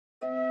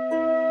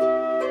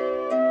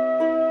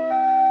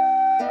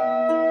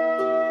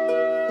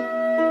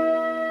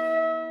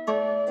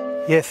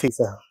Yes,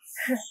 Isa.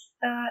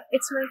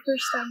 It's my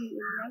first time in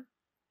India,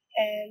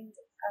 and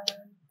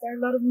there are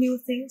a lot of new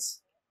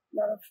things, a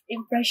lot of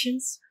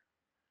impressions.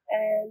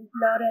 And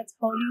now that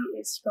Holi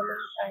is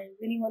coming, I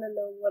really want to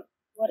know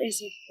what is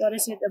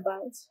it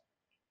about,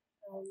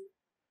 um,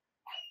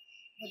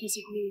 what does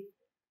it mean?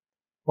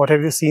 What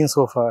have you seen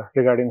so far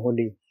regarding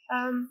Holi?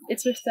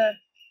 It's with the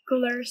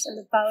colors and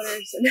the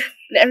powders, and,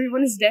 and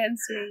everyone is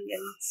dancing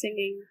and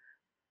singing,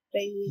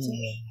 playing music.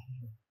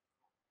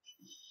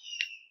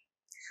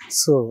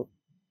 So,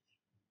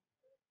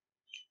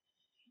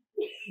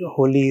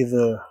 Holi is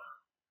a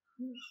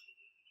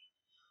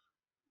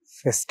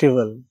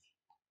festival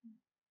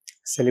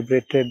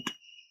celebrated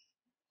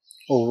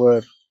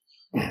over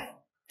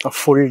a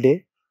full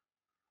day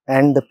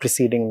and the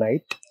preceding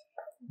night.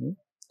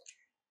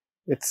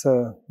 It's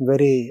a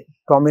very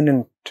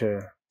prominent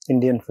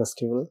Indian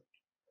festival.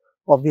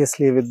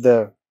 Obviously, with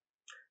the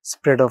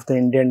spread of the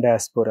Indian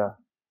diaspora,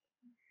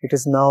 it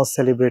is now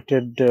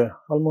celebrated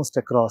almost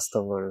across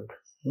the world.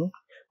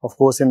 Of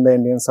course, in the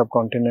Indian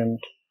subcontinent,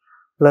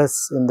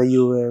 plus in the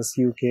US,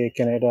 UK,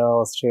 Canada,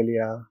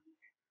 Australia,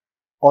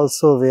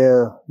 also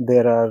where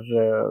there are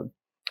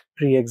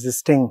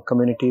pre-existing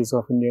communities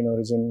of Indian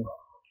origin,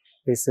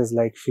 places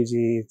like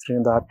Fiji,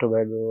 Trinidad,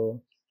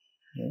 Tobago,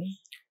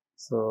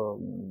 so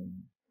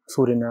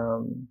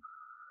Suriname,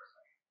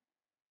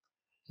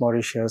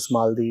 Mauritius,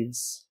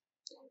 Maldives,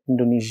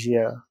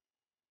 Indonesia.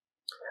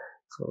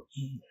 So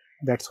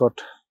that's what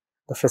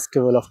the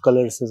Festival of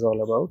Colors is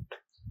all about.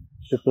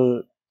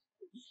 People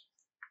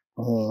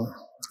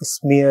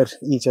smear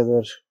each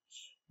other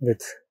with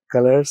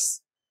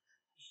colors,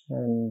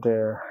 and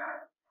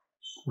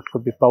it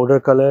could be powder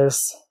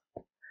colors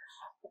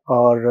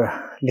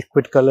or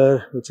liquid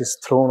color which is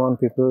thrown on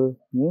people.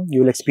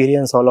 You will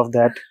experience all of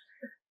that.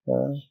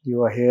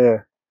 You are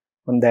here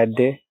on that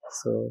day,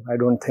 so I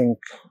don't think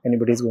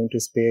anybody is going to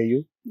spare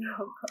you.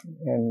 No.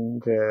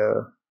 And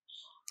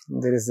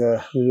there is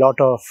a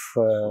lot of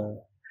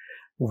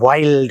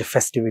wild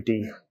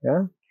festivity.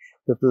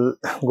 People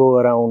go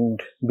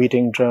around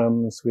beating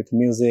drums with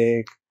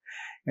music,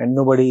 and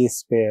nobody is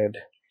spared.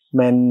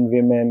 Men,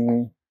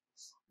 women,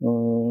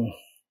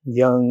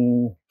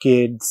 young,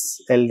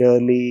 kids,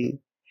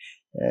 elderly,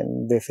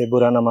 and they say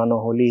Bura na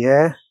mano Holi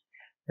hai,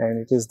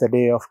 and it is the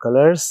day of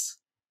colors,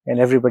 and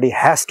everybody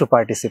has to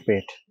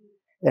participate,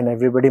 and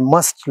everybody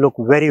must look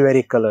very,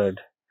 very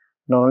colored.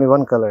 Not only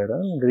one color,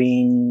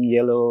 green,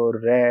 yellow,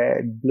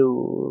 red,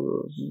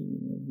 blue,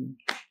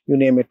 you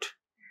name it,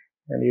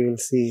 and you will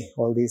see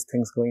all these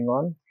things going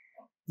on.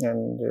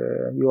 And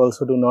you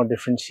also do not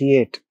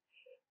differentiate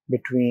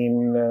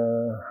between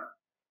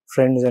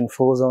friends and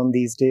foes on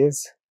these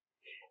days.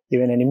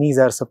 Even enemies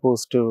are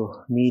supposed to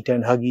meet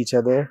and hug each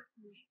other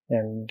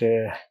and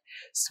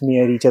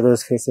smear each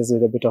other's faces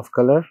with a bit of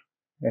color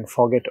and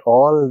forget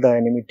all the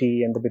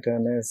enmity and the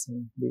bitterness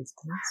and these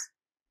things.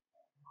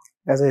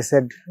 As I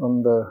said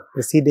on the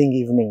preceding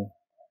evening,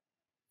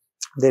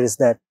 there is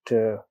that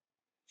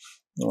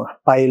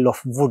pile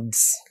of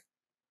woods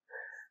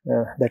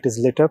that is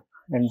lit up,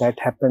 and that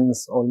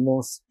happens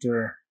almost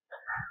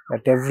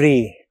at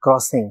every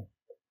crossing,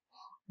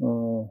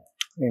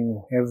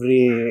 in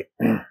every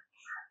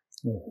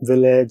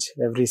village,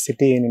 every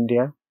city in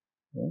India,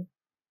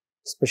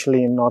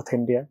 especially in North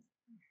India.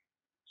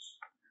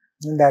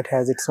 And that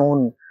has its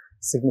own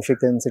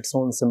significance, its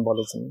own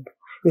symbolism.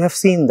 You have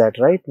seen that,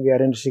 right? We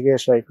are in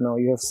Rishikesh right now.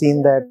 You have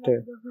seen that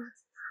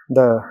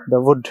the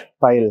wood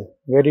pile.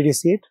 Where did you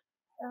see it?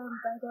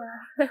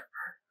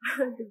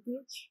 By the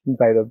bridge.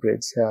 By the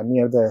bridge,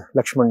 near the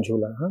Lakshman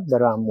Jhula, the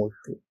Ram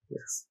Murti.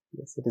 Yes,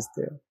 yes, it is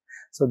there.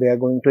 So they are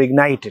going to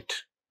ignite it.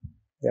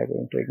 They are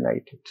going to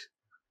ignite it.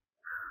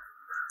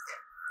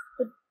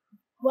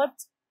 But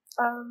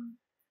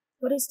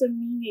what is the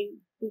meaning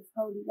with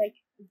Holi? Like,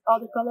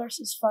 all the colors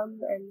is fun,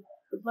 and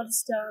what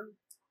is the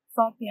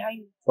thought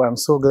behind it? Well, I'm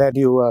so glad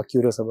you are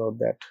curious about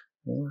that.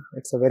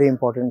 It's a very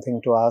important thing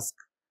to ask,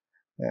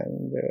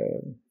 and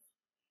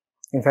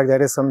in fact,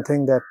 that is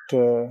something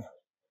that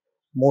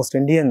most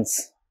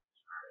Indians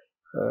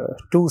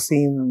too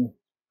seem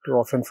to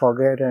often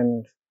forget,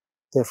 and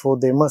therefore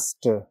they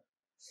must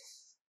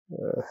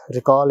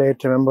recall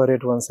it, remember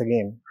it once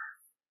again.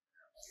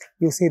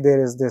 You see,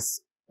 there is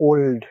this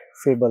old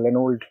fable, an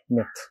old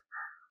myth.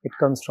 It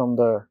comes from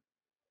the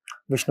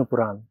Vishnu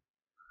Puran.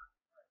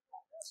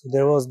 So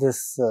there was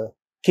this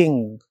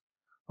king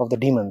of the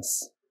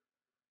demons.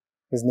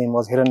 His name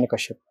was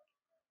Hiranyakashipu.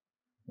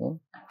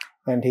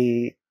 And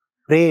he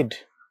prayed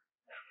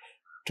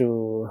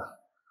to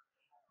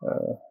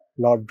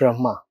Lord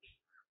Brahma,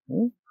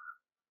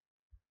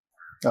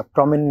 a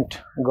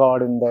prominent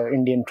god in the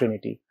Indian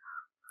Trinity,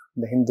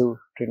 the Hindu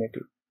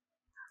Trinity.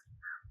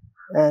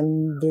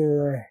 And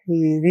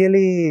he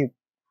really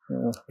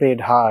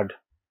prayed hard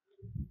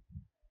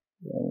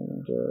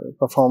and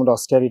performed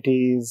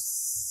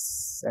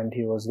austerities, and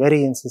he was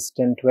very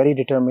insistent, very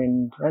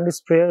determined, and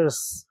his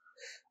prayers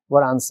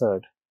were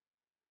answered.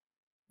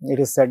 It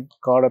is said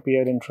God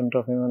appeared in front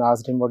of him and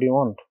asked him, "What do you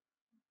want?"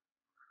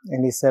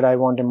 And he said, "I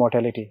want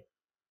immortality."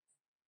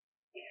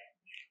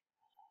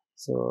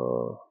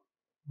 So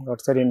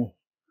God said, in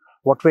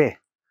what way?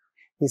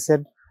 He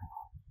said,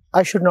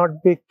 I should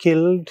not be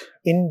killed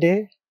in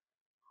day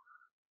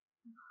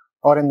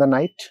or in the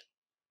night.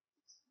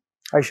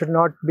 I should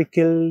not be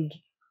killed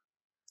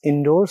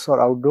indoors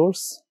or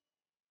outdoors.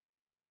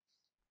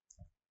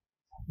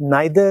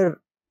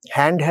 Neither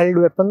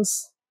handheld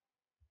weapons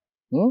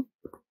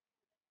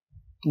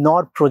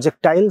nor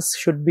projectiles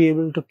should be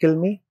able to kill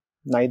me.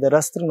 Neither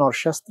astra nor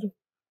shastra.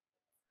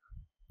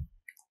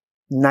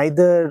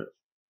 Neither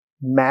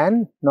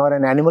man nor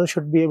an animal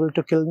should be able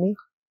to kill me.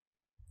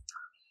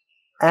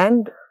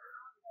 And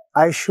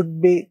I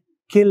should be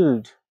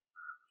killed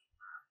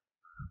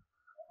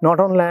not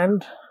on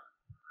land,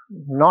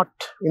 not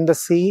in the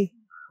sea,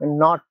 and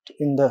not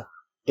in the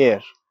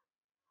air.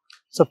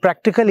 So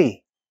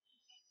practically,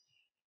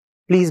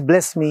 please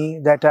bless me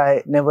that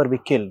I never be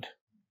killed.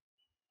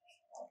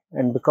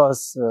 And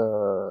because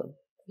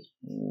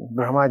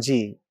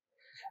Brahmaji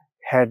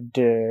had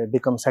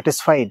become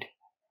satisfied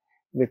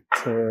with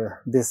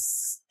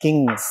this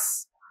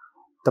king's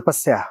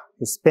tapasya,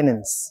 his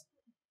penance,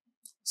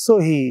 so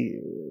he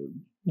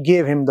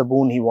gave him the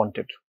boon he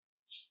wanted.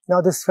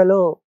 Now this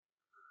fellow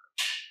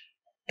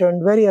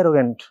turned very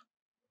arrogant,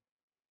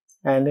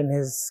 and in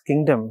his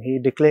kingdom he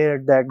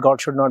declared that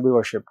God should not be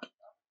worshipped.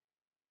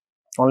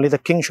 Only the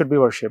king should be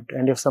worshipped,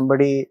 and if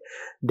somebody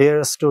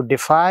dares to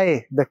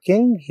defy the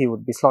king, he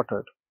would be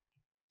slaughtered.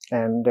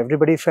 And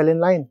everybody fell in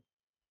line.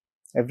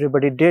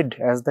 Everybody did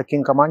as the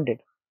king commanded,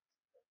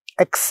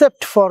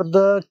 except for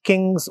the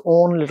king's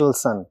own little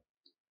son.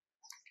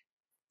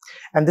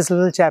 And this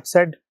little chap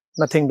said,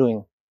 nothing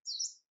doing.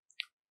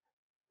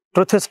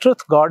 Truth is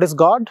truth, God is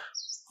God,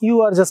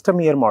 you are just a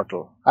mere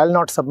mortal. I'll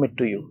not submit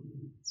to you.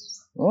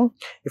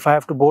 If I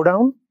have to bow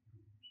down,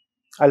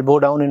 I'll bow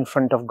down in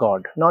front of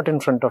God, not in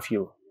front of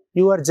you.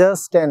 You are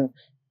just an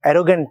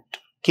arrogant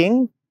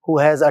king who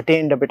has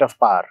attained a bit of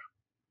power.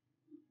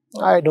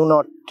 I do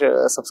not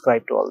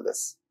subscribe to all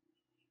this.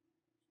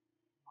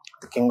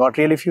 The king got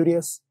really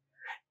furious.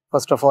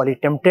 First of all, he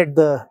tempted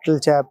the little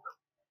chap,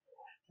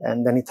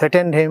 and then he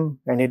threatened him,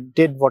 and he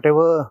did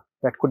whatever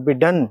that could be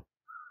done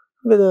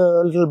with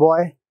a little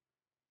boy.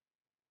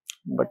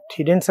 But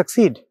he didn't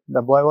succeed.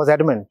 The boy was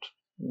adamant.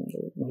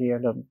 He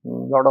had a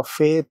lot of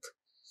faith,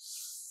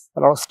 a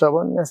lot of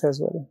stubbornness as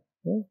well.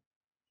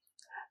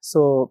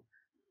 So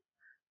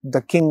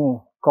the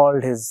king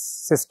called his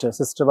sister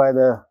by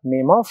the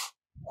name of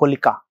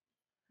Holika.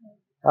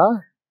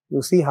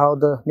 You see how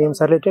the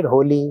names are related?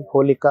 Holi,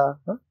 Holika.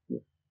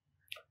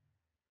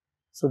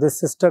 So this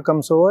sister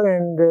comes over,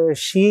 and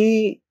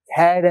she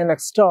had an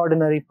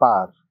extraordinary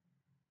power.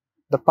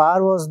 The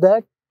power was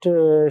that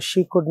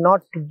she could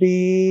not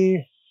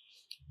be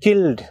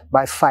killed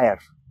by fire.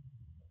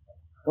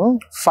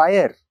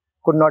 Fire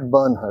could not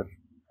burn her.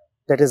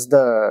 That is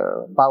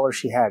the power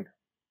she had.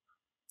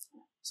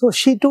 So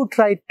she too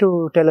tried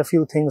to tell a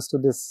few things to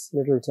this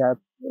little chap,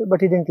 but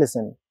he didn't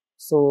listen.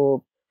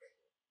 So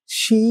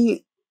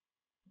she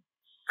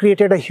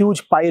created a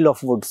huge pile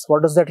of woods.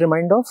 What does that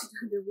remind of?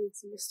 The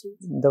woods in the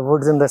streets. The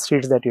woods in the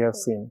streets that you have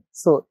seen.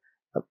 So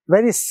a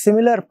very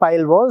similar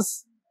pile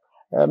was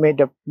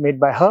made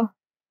by her,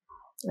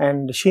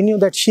 and she knew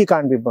that she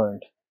can't be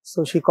burned.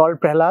 So she called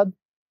Prahlad,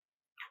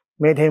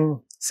 made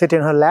him sit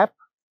in her lap,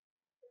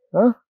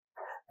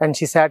 and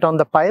she sat on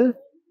the pile,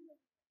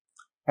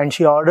 and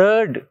she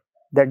ordered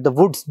that the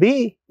woods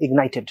be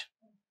ignited.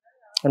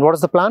 And what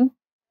is the plan?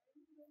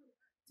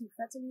 To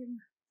threaten him.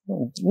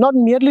 Not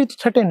merely to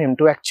threaten him,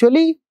 to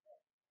actually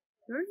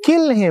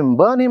kill him,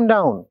 burn him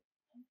down.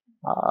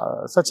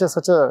 Such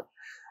a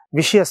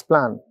vicious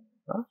plan.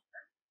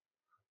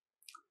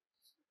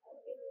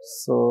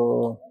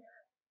 So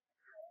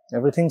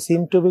everything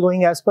seemed to be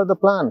going as per the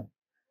plan.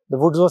 The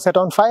woods were set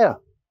on fire.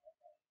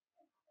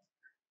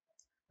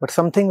 But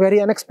something very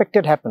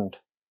unexpected happened.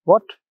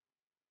 What?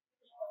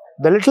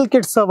 The little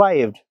kid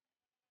survived.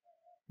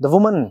 The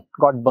woman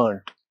got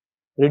burnt,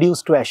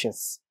 reduced to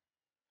ashes.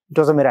 It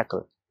was a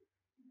miracle.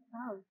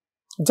 Wow.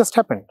 It just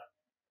happened.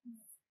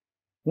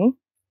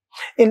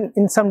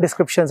 In some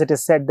descriptions, it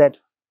is said that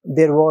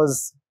there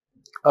was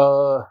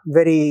a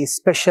very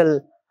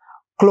special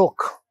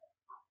cloak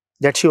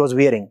that she was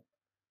wearing.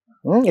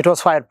 It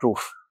was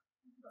fireproof.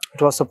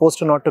 It was supposed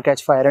to not to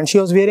catch fire, and she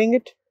was wearing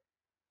it.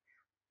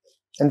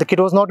 And the kid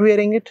was not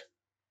wearing it.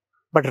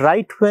 But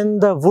right when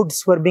the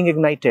woods were being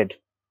ignited,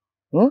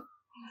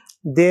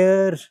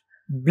 there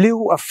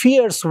blew a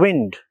fierce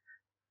wind,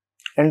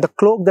 and the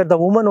cloak that the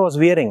woman was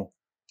wearing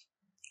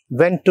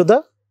went to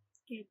the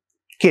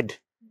kid.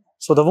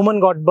 So the woman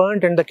got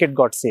burnt and the kid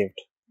got saved.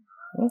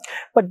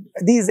 But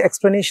these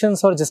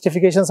explanations or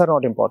justifications are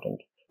not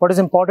important. What is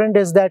important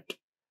is that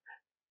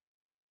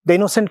the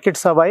innocent kid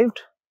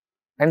survived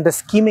and the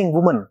scheming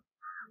woman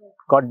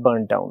got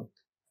burnt down.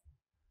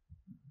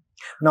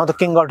 Now the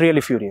king got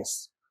really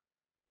furious.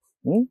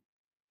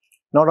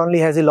 Not only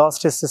has he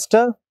lost his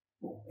sister,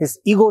 his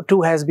ego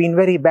too has been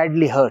very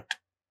badly hurt.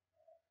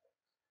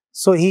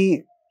 So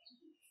he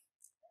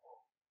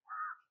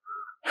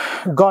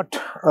got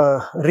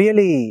a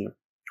really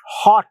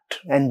hot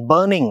and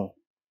burning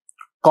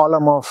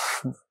column of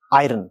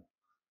iron.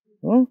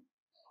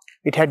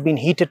 It had been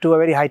heated to a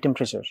very high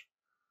temperature.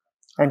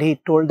 And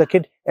he told the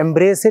kid,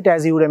 embrace it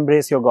as you would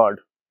embrace your God.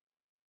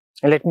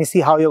 And let me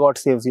see how your God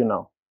saves you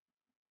now.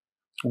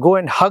 Go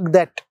and hug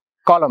that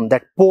column,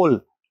 that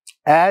pole,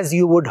 as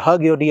you would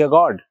hug your dear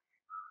God.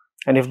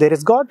 And if there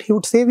is God, he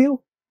would save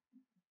you.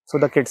 So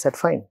the kid said,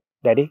 fine,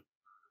 Daddy.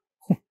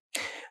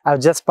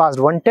 I've just passed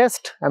one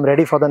test. I'm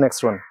ready for the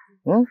next one.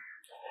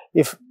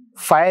 If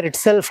fire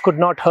itself could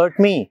not hurt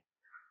me,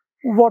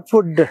 what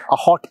would a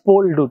hot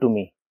pole do to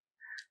me?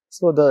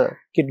 So the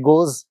kid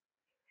goes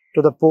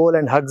to the pole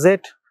and hugs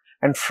it.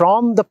 And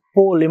from the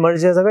pole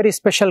emerges a very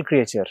special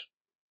creature.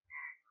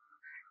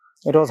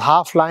 It was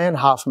half lion,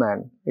 half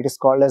man. It is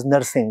called as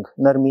Narsingh.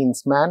 Nar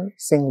means man,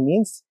 Singh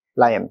means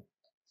lion.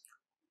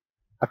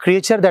 A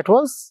creature that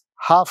was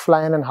half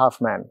lion and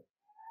half man.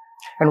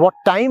 And what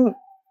time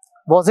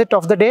was it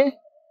of the day?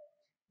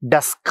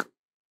 Dusk.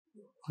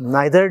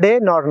 Neither day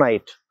nor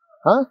night.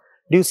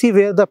 Do you see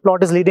where the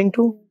plot is leading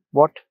to?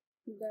 What?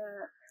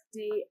 The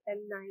day and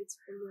night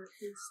in your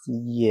feast.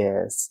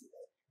 Yes.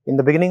 In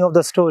the beginning of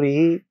the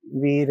story,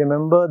 we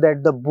remember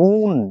that the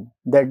boon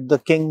that the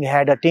king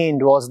had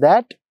attained was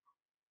that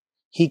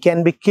he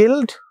can be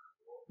killed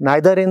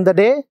neither in the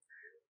day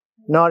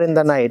nor in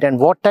the night. And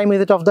what time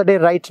is it of the day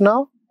right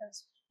now?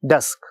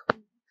 Dusk.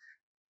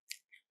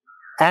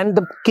 And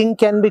the king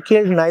can be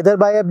killed neither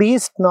by a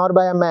beast nor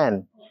by a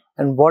man.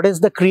 And what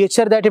is the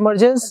creature that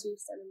emerges?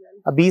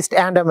 A beast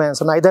and a man.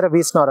 So neither a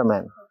beast nor a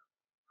man.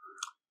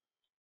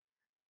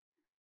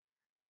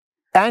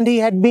 And he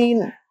had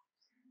been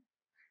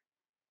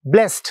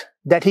blessed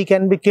that he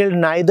can be killed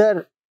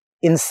neither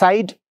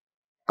inside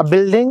a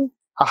building,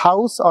 a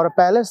house or a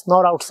palace,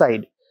 nor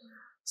outside.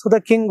 So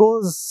the king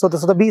goes, so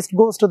the beast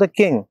goes to the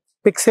king,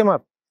 picks him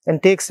up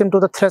and takes him to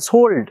the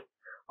threshold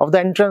of the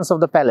entrance of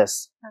the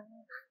palace.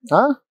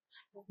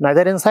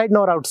 Neither inside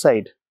nor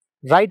outside,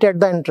 right at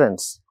the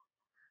entrance.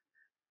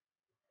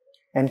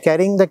 And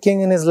carrying the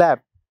king in his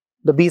lap,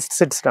 the beast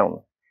sits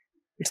down.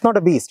 It's not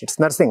a beast, it's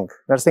Narsingh,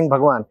 Narsingh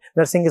Bhagwan.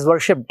 Narsingh is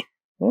worshipped.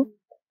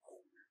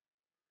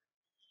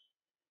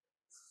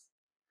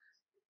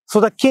 So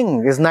the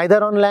king is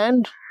neither on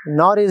land,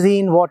 nor is he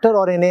in water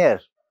or in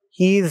air.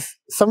 He is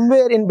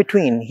somewhere in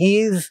between. He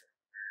is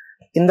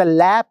in the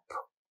lap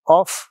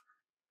of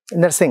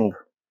Narsingh.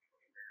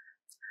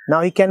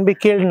 Now he can be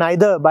killed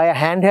neither by a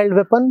handheld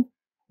weapon,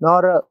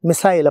 nor a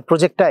missile, a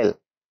projectile.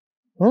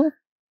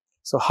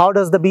 So how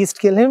does the beast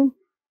kill him?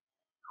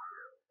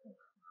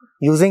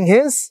 Using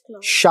his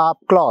sharp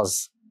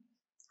claws.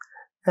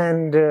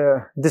 And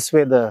this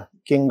way the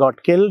king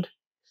got killed,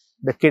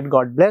 the kid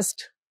got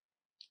blessed.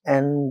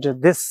 And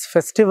this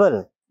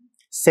festival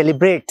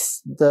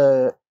celebrates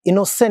the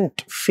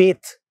innocent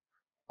faith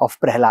of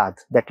Prahlad,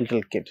 that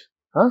little kid.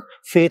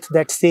 Faith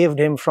that saved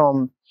him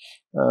from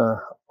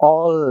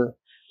all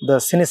the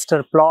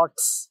sinister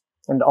plots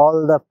and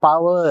all the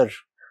power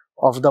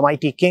of the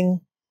mighty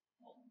king.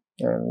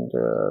 And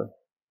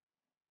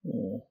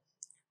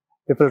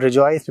people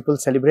rejoice, people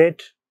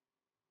celebrate.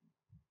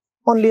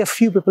 Only a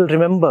few people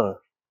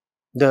remember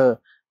the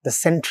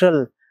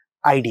central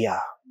idea.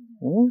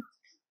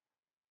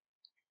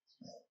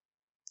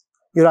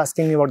 You're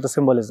asking me about the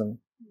symbolism.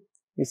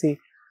 You see,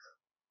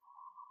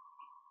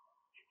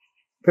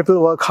 people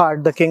work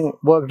hard. The king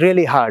worked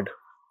really hard.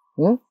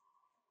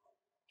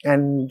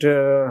 And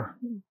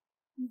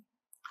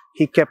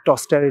he kept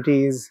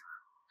austerities.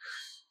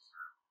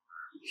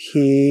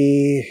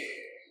 He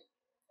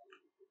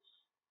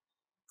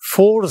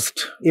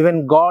forced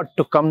even God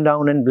to come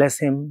down and bless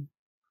him.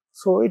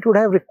 So it would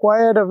have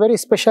required a very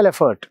special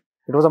effort.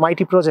 It was a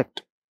mighty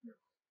project.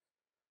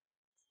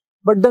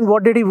 But then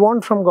what did he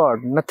want from God?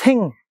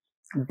 Nothing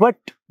but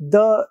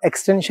the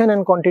extension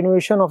and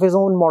continuation of his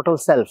own mortal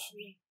self.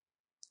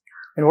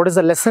 And what is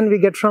the lesson we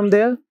get from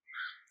there?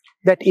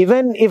 That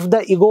even if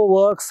the ego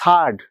works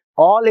hard,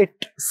 all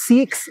it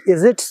seeks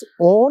is its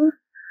own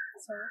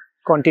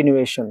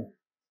continuation.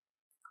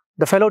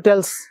 The fellow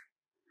tells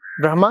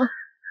Brahma,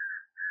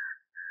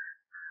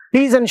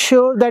 please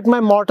ensure that my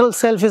mortal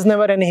self is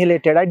never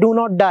annihilated. I do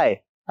not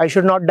die. I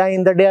should not die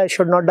in the day, I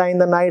should not die in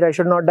the night, I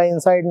should not die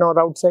inside nor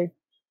outside.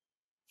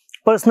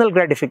 Personal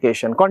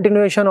gratification,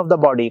 continuation of the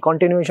body,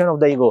 continuation of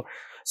the ego.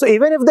 So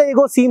even if the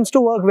ego seems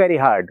to work very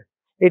hard,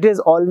 it is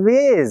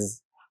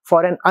always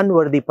for an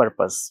unworthy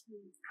purpose.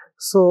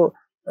 So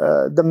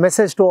the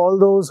message to all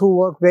those who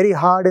work very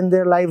hard in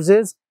their lives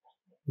is,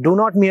 do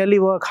not merely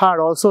work hard,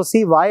 also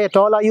see why at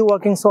all are you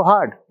working so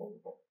hard.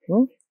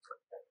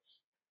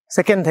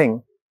 Second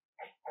thing,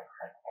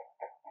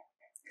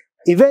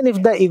 even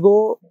if the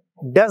ego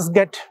does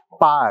get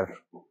power,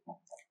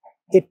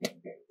 it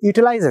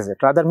utilizes it,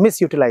 rather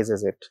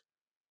misutilizes it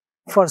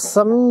for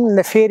some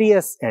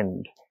nefarious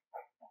end.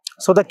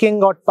 So the king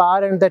got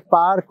power, and that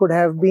power could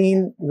have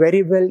been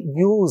very well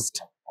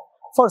used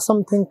for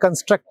something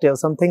constructive,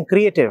 something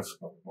creative.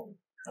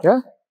 Yeah?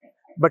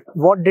 But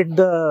what did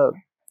the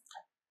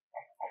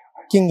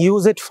king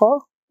use it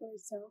for?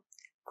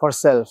 For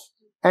self.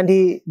 And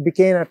he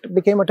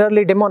became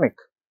utterly demonic.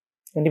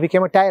 And he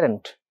became a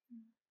tyrant.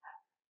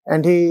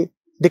 And he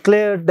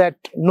declared that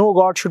no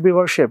god should be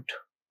worshipped,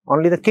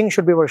 only the king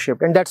should be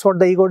worshipped. And that's what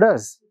the ego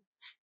does.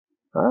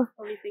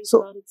 Only thinks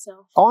So, about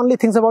itself. only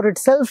thinks about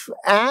itself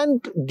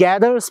and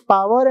gathers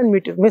power and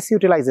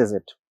misutilizes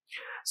it.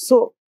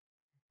 So,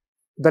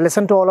 the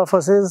lesson to all of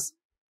us is,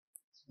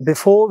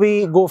 before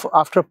we go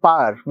after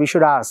power, we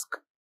should ask,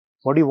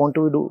 what do you want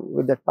to do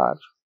with that power?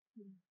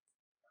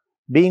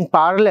 Being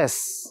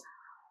powerless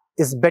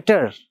is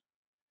better,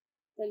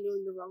 Than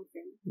doing the wrong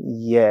thing.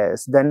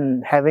 yes,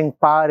 than having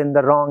power in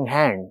the wrong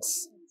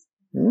hands.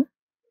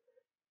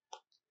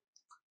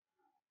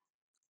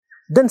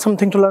 Then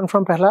something to learn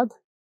from Prahlad.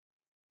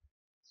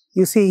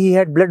 You see, he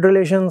had blood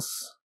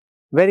relations,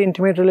 very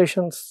intimate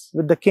relations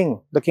with the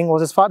king. The king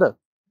was his father.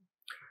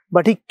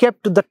 But he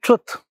kept the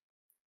truth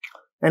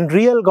and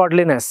real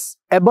godliness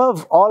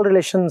above all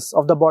relations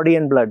of the body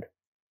and blood.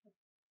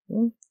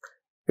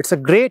 It's a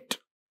great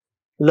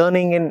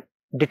learning in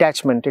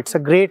detachment. It's a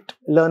great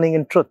learning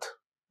in truth.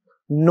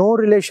 No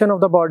relation of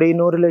the body,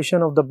 no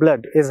relation of the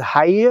blood is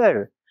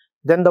higher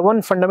than the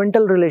one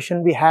fundamental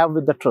relation we have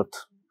with the truth.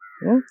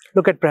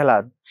 Look at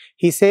Prahlad.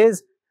 He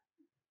says,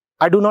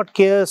 I do not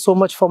care so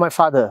much for my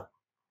father.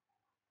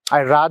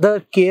 I rather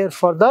care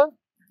for the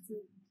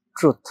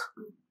truth.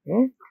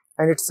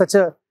 And it's such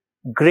a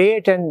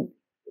great and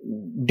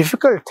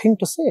difficult thing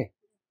to say.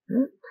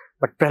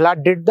 But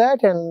Prahlad did that,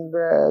 and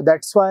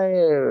that's why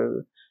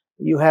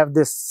you have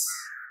this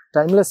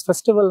timeless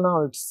festival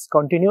now. It's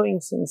continuing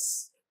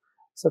since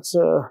such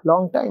a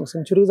long time,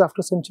 centuries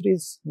after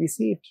centuries, we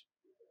see it.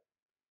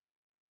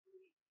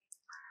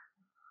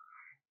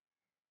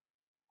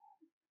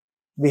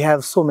 We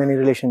have so many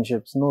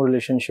relationships. No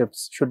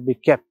relationships should be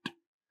kept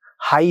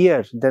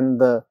higher than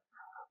the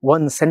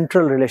one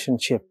central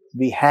relationship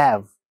we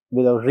have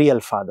with our real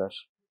father.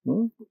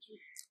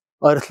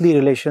 Earthly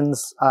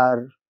relations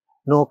are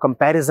no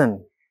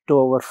comparison to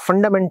our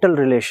fundamental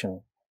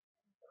relation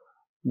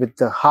with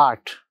the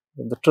heart,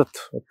 with the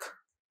truth, with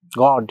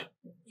God,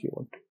 if you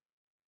want.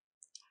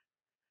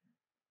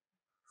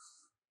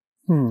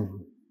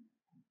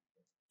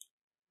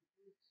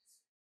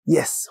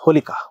 Yes,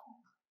 Holika.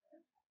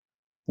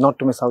 Not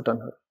to miss out on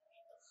her.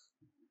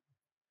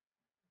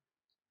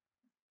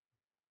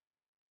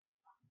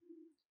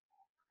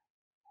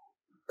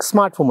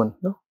 Smart woman,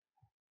 no?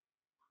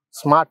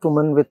 Smart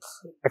woman with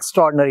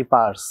extraordinary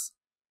powers.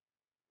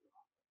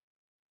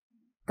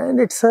 And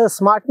it's her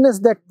smartness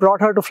that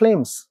brought her to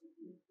flames.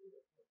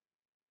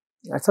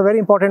 That's a very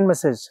important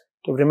message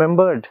to be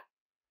remembered.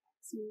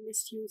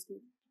 Misused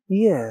it.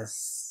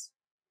 Yes.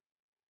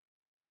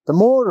 The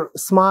more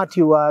smart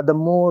you are, the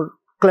more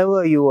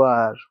clever you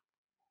are,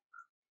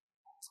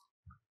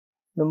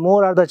 the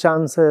more are the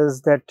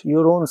chances that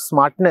your own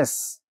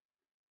smartness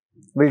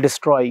will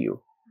destroy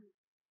you.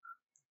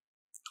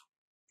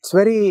 It's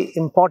very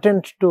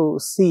important to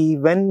see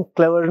when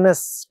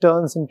cleverness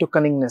turns into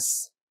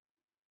cunningness.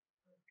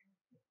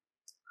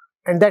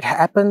 And that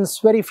happens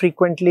very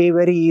frequently,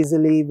 very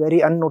easily,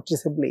 very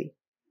unnoticeably.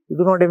 You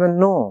do not even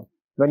know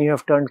when you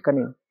have turned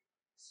cunning.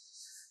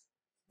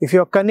 If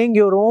you are cunning,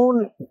 your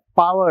own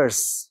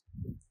powers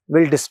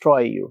will destroy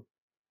you.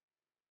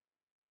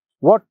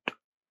 What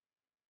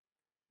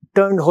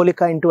turned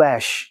Holika into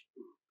ash?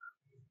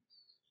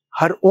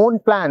 Her own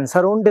plans,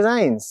 her own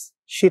designs.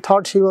 She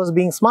thought she was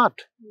being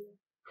smart.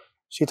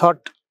 She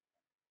thought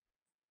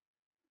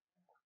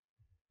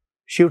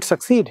she would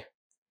succeed.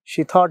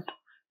 She thought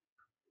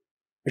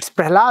it's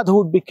Prahlad who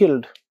would be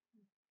killed.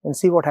 And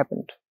see what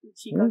happened.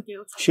 She got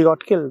killed. She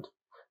got killed.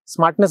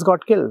 Smartness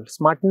got killed.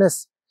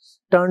 Smartness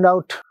turned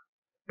out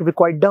to be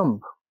quite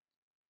dumb.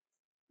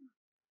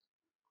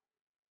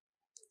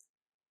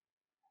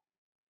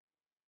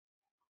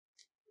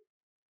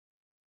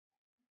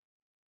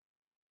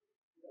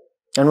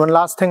 And one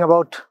last thing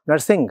about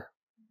nursing.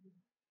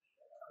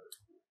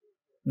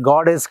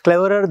 God is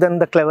cleverer than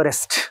the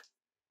cleverest.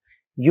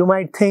 You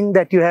might think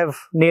that you have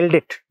nailed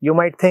it. You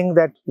might think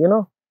that,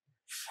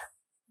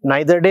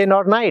 neither day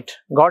nor night.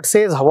 God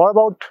says, what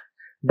about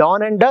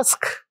dawn and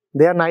dusk?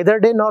 They are neither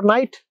day nor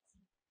night.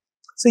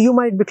 So you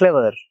might be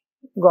clever.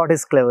 God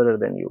is cleverer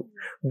than you.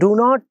 Do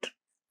not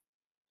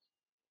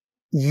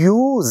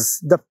use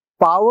the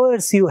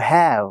powers you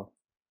have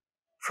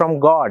from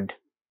God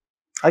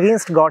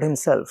against God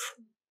Himself.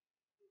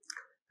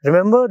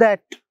 Remember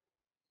that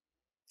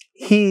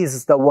He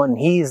is the one,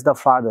 He is the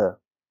Father,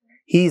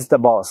 He is the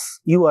boss,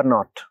 you are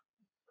not.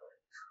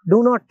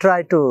 Do not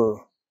try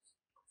to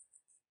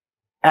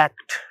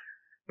act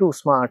too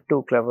smart,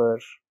 too clever.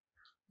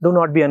 Do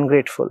not be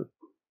ungrateful.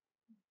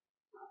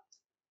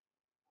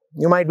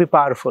 You might be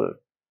powerful.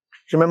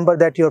 Remember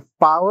that your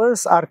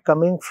powers are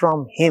coming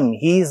from Him.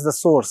 He is the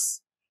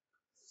source.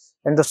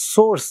 And the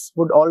source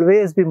would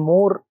always be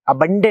more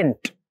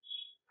abundant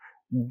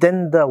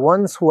than the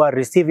ones who are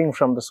receiving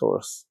from the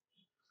source.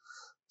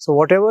 So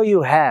whatever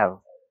you have,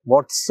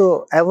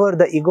 whatsoever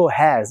the ego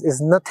has, is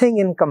nothing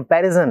in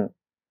comparison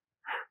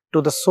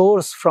to the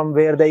source from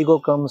where the ego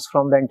comes,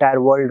 from the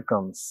entire world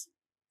comes.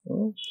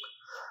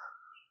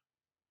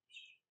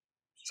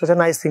 Such a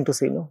nice thing to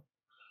see, no?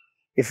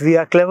 If we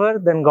are clever,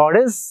 then God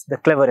is the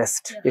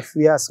cleverest. Yeah. If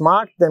we are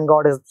smart, then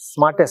God is the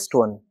smartest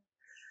one.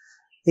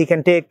 He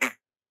can take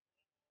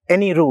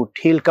any route.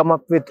 He'll come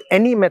up with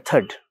any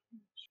method.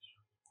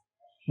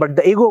 But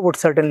the ego would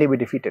certainly be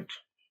defeated.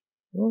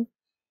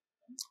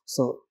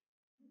 So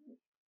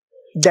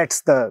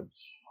that's the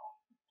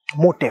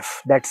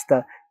motive, that's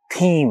the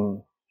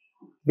theme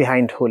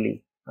behind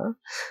Holi.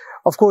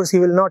 Of course,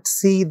 you will not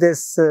see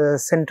this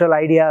central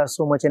idea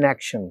so much in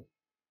action.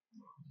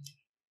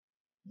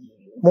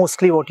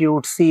 Mostly what you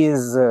would see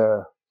is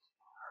a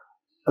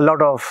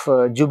lot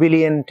of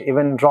jubilant,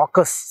 even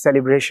raucous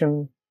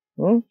celebration,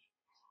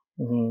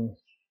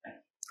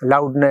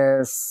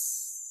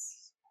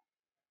 loudness,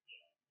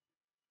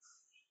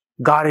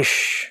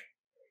 garish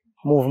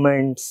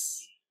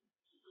movements,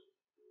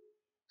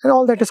 and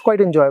all that is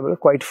quite enjoyable,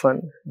 quite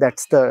fun.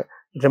 That's the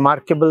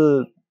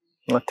remarkable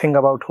thing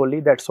about Holi.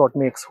 That's what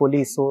makes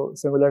Holi so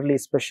singularly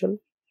special.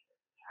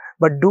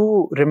 But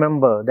do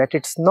remember that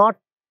it's not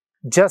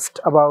just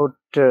about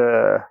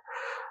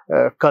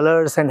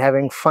colors and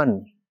having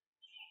fun.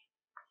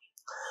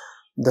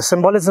 The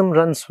symbolism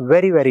runs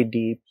very, very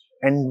deep,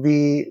 and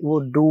we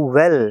would do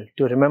well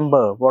to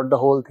remember what the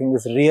whole thing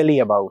is really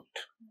about.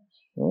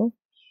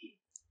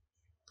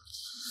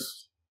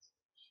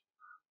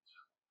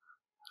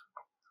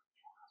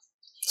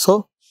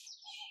 So,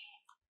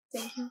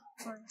 Thank you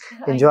for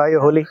enjoy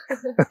your Holi.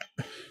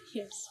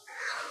 Yes.